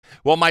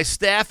Well, my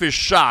staff is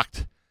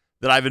shocked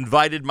that I've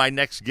invited my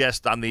next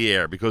guest on the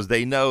air because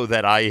they know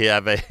that I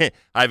have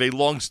a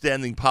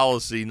long-standing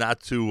policy not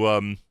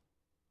to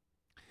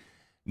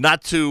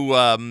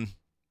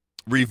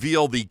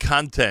reveal the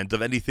content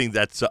of anything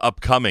that's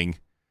upcoming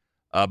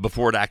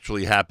before it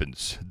actually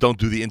happens. Don't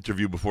do the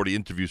interview before the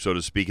interview, so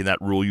to speak, and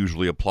that rule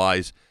usually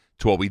applies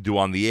to what we do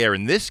on the air.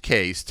 In this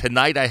case,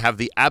 tonight I have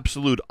the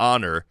absolute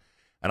honor,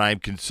 and I am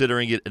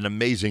considering it an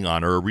amazing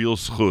honor, a real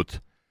zchut,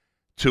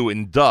 to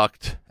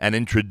induct and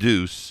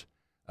introduce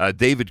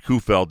David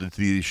Kufeld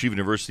into the Yeshiva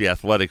University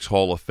Athletics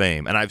Hall of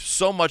Fame. And I have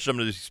so much I'm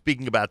going to be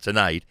speaking about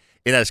tonight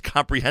in as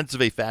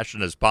comprehensive a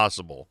fashion as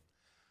possible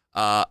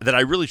that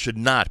I really should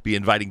not be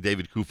inviting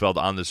David Kufeld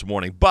on this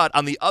morning. But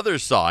on the other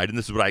side, and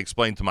this is what I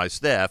explained to my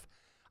staff,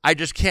 I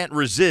just can't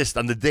resist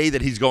on the day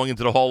that he's going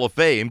into the Hall of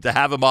Fame to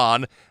have him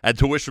on and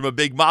to wish him a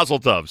big mazel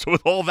tov. So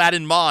with all that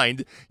in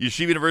mind,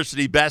 Yeshiva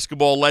University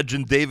basketball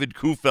legend David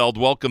Kufeld,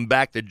 welcome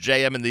back to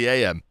JM and the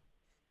AM.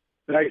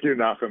 Thank you,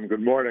 Nachum.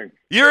 Good morning.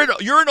 You're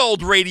an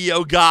old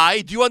radio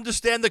guy. Do you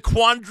understand the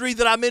quandary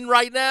that I'm in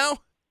right now?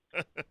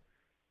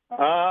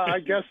 I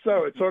guess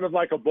so. It's sort of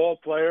like a ball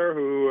player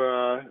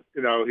who,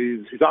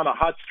 he's on a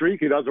hot streak.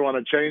 He doesn't want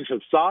to change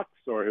his socks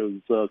or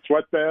his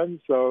sweatbands.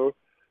 So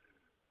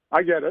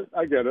I get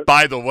it.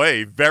 By the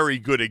way, very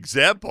good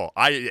example.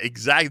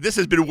 This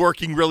has been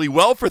working really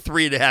well for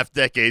 3.5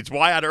 decades.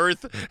 Why on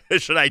earth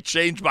should I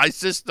change my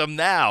system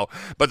now?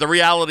 But the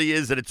reality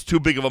is that it's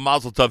too big of a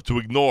mazel tov to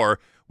ignore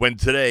when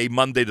today,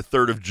 Monday the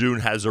 3rd of June,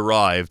 has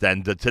arrived.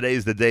 And today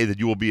is the day that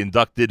you will be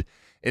inducted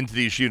into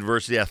the Yeshiva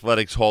University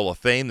Athletics Hall of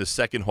Fame, the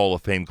second Hall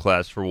of Fame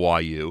class for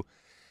YU.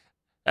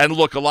 And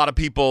look, a lot of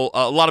people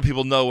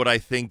know what I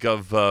think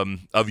of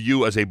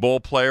you as a ball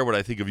player, what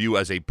I think of you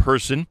as a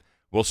person.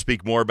 We'll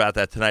speak more about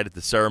that tonight at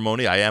the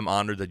ceremony. I am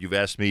honored that you've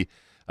asked me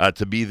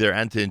to be there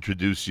and to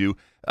introduce you.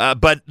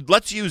 But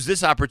let's use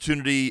this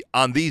opportunity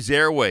on these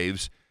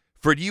airwaves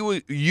for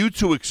you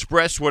to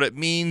express what it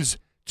means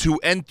to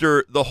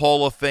enter the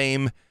Hall of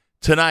Fame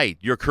tonight.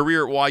 Your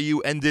career at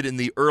YU ended in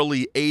the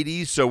early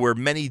 80s, so we're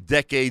many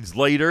decades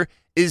later.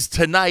 Is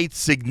tonight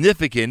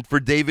significant for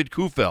David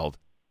Kufeld?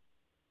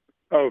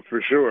 Oh,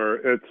 for sure.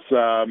 It's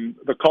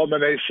the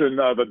culmination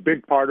of a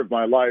big part of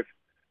my life,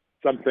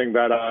 something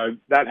that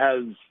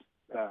has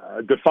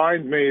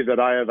defined me, that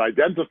I have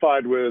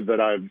identified with, that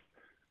I've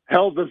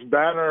held this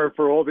banner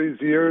for all these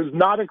years,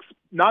 not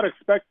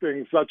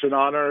expecting such an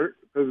honor,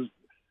 because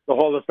the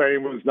Hall of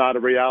Fame was not a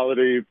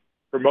reality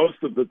for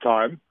most of the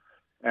time.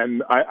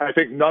 And I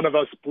think none of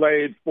us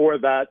played for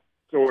that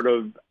sort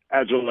of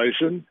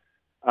adulation.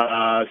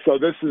 So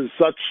this is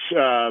such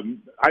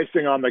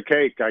icing on the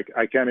cake,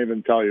 I can't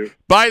even tell you.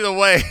 By the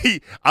way,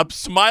 I'm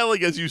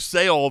smiling as you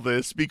say all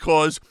this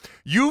because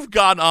you've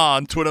gone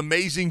on to an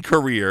amazing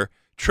career,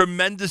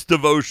 tremendous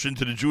devotion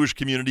to the Jewish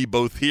community,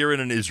 both here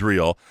and in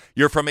Israel.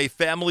 You're from a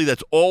family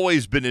that's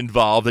always been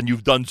involved, and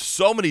you've done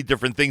so many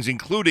different things,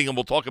 including, and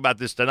we'll talk about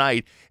this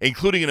tonight,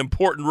 including an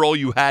important role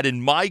you had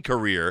in my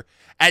career.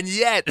 And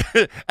yet,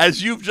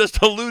 as you've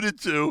just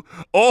alluded to,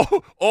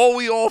 all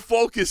we all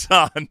focus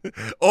on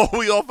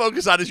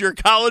is your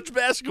college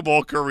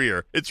basketball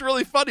career. It's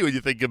really funny when you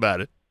think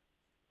about it.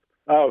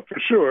 Oh, for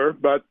sure.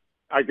 But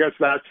I guess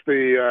that's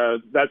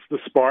the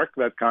spark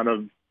that kind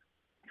of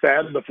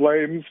fanned the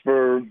flames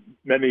for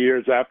many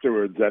years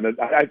afterwards. And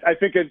I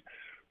think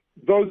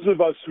those of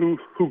us who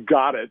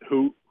got it,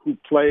 who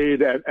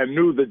played and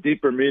knew the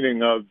deeper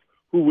meaning of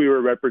who we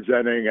were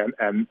representing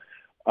and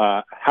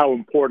how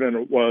important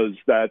it was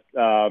that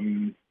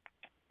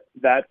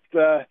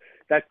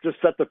just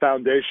set the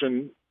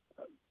foundation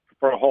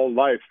for a whole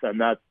life. And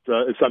that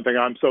is something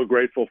I'm so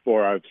grateful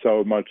for. I have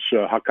so much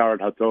hakarat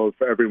hatov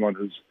for everyone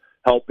who's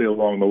helped me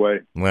along the way.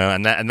 Well,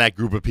 and that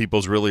group of people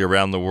is really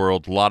around the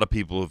world. A lot of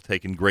people have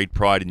taken great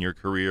pride in your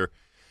career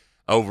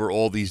over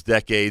all these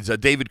decades.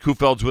 David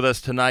Kufeld's with us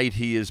tonight.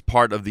 He is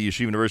part of the Yeshiva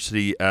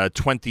University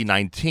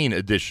 2019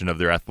 edition of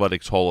their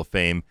Athletics Hall of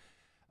Fame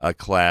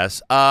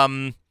class.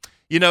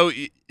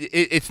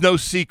 It's no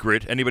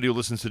secret, anybody who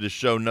listens to this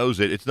show knows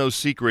it, it's no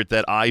secret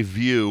that I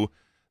view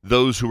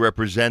those who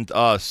represent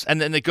us, and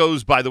then it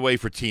goes, by the way,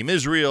 for Team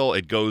Israel,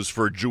 it goes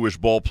for Jewish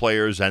ball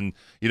players and,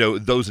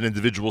 those in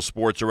individual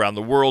sports around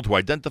the world who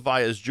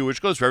identify as Jewish.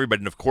 It goes for everybody,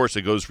 and of course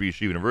it goes for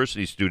Yeshiva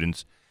University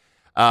students.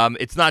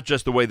 It's not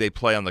just the way they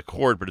play on the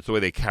court, but it's the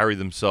way they carry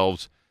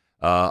themselves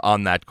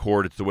on that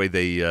court. It's the way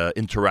they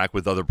interact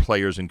with other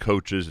players and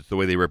coaches. It's the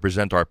way they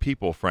represent our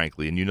people,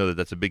 frankly. And you know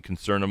that's a big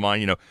concern of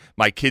mine.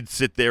 My kids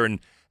sit there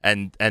and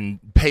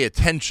pay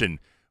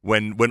attention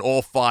when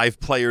all 5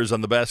 players on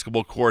the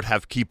basketball court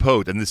have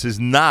kippot,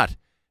 and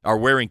are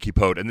wearing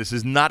kippot, and this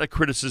is not a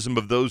criticism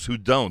of those who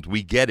don't.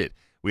 We get it.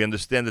 We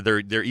understand that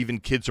there are even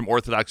kids from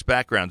Orthodox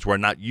backgrounds who are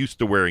not used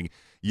to wearing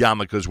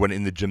yarmulkes when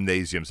in the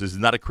gymnasiums. This is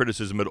not a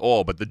criticism at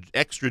all, but the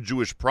extra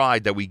Jewish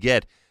pride that we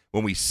get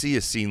when we see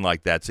a scene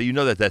like that. So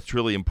that's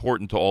really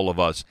important to all of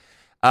us.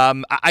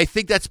 I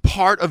think that's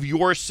part of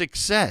your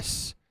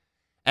success.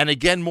 And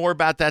again, more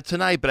about that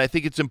tonight, but I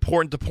think it's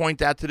important to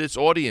point out to this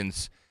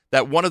audience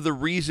that one of the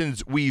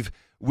reasons we've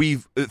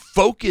we've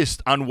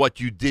focused on what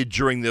you did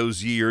during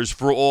those years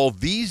for all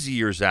these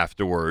years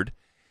afterward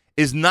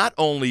is not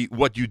only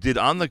what you did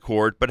on the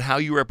court, but how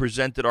you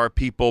represented our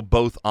people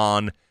both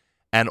on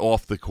and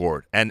off the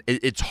court. And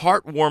it's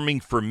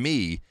heartwarming for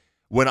me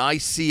when I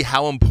see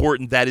how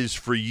important that is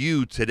for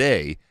you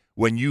today,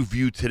 when you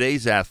view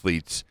today's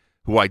athletes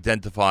who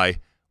identify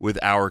with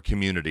our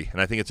community.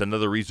 And I think it's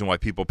another reason why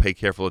people pay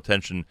careful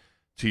attention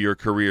to your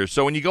career.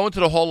 So when you go into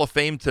the Hall of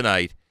Fame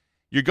tonight,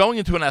 you're going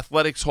into an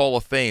athletics Hall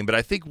of Fame, but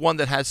I think one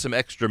that has some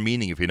extra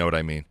meaning, if you know what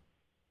I mean.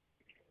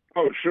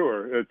 Oh,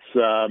 sure. It's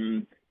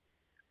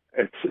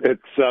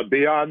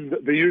beyond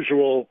the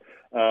usual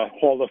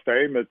Hall of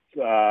Fame. It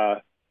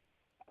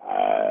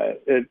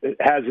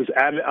has this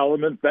added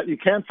element that you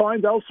can't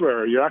find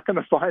elsewhere. You're not going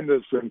to find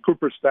this in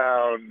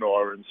Cooperstown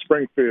or in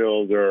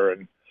Springfield or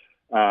in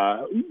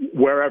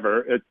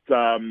wherever.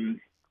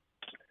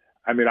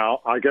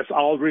 I guess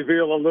I'll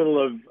reveal a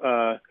little of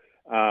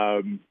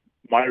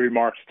my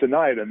remarks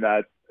tonight, and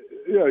that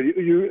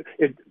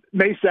it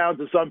may sound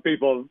to some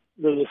people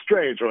a little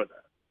strange.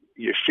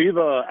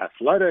 Yeshiva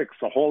athletics,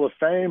 a Hall of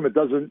Fame. It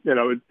doesn't,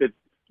 it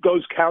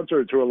goes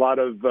counter to a lot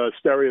of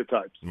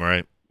stereotypes.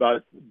 Right.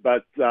 But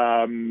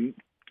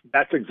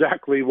that's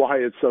exactly why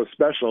it's so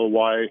special.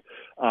 Why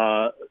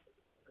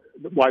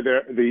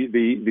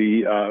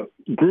the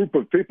group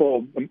of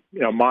people,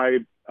 my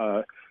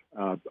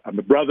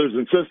brothers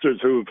and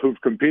sisters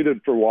who've competed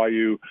for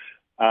YU,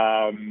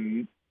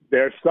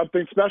 there's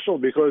something special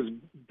because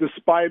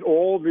despite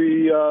all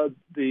the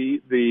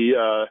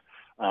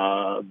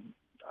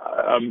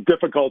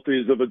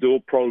difficulties of a dual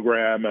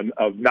program and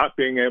of not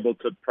being able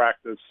to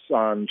practice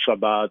on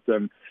Shabbat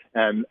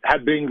and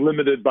had being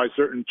limited by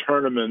certain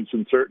tournaments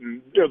and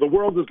certain, the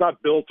world is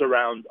not built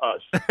around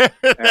us.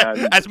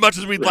 And, as much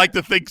as we'd like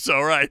to think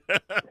so, right?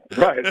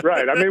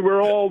 Right. I mean,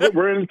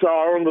 we're into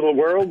our own little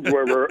worlds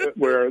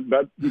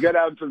but you get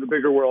out into the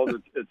bigger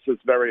world, it's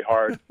just very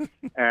hard.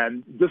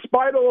 And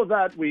despite all of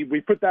that,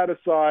 we put that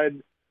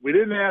aside. We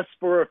didn't ask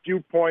for a few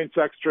points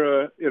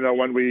extra,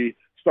 when we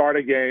start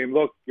a game.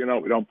 Look, we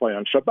don't play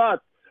on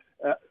Shabbat.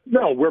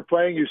 No, we're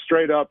playing you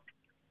straight up.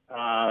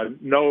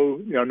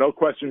 No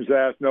questions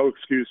asked, no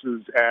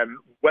excuses. And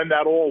when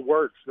that all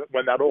works,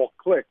 when that all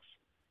clicks,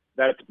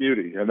 that's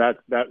beauty. And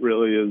that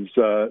really is,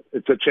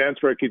 it's a chance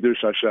for a Kiddush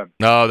Hashem.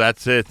 No,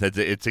 that's it.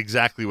 It's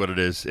exactly what it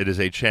is. It is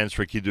a chance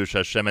for Kiddush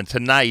Hashem. And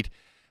tonight,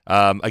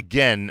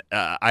 again,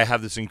 I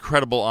have this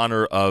incredible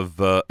honor of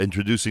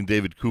introducing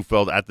David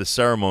Kufeld at the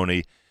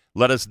ceremony.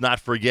 Let us not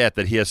forget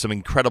that he has some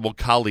incredible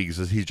colleagues,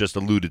 as he just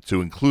alluded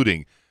to,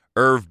 including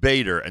Irv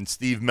Bader and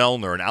Steve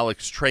Melner and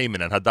Alex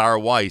Trayman and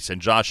Hadar Weiss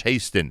and Josh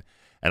Haston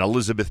and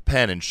Elizabeth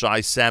Penn and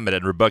Shai Samet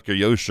and Rebecca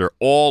Yosher,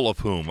 all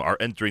of whom are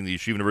entering the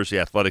Yeshiva University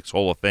Athletics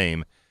Hall of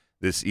Fame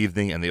this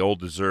evening, and they all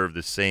deserve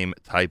the same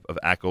type of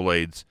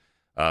accolades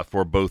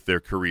for both their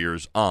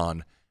careers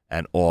on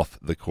and off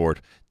the court.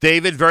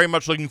 David, very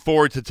much looking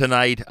forward to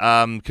tonight.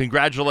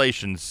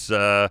 Congratulations.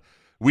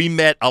 We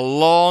met a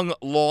long,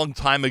 long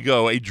time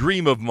ago, a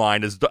dream of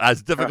mine, as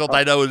difficult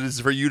I know it is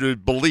for you to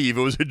believe.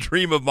 It was a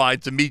dream of mine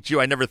to meet you.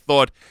 I never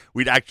thought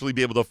we'd actually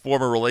be able to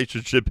form a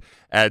relationship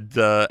and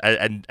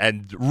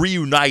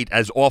reunite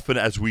as often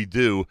as we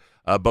do,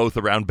 both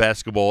around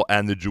basketball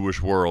and the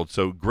Jewish world.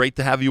 So great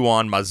to have you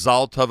on.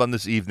 Mazal Tov on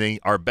this evening.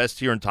 Our best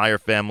to your entire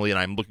family, and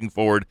I'm looking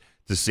forward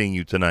to seeing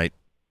you tonight.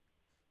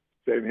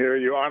 Same here.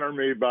 You honor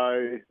me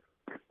by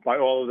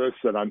all of this,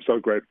 and I'm so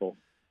grateful.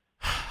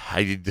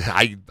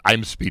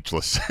 I'm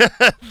speechless.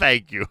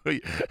 Thank you.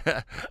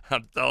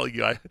 I'm telling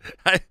you,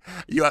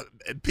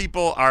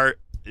 people are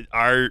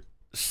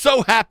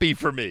so happy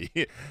for me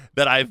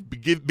that I've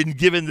been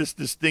given this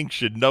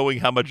distinction,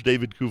 knowing how much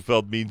David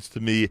Kufeld means to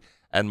me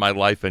and my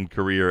life and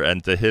career,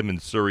 and to him and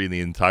Suri and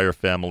the entire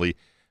family.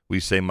 We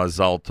say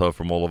Mazal Tov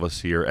from all of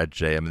us here at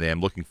JMA.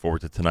 I'm looking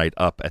forward to tonight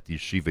up at the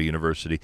Yeshiva University.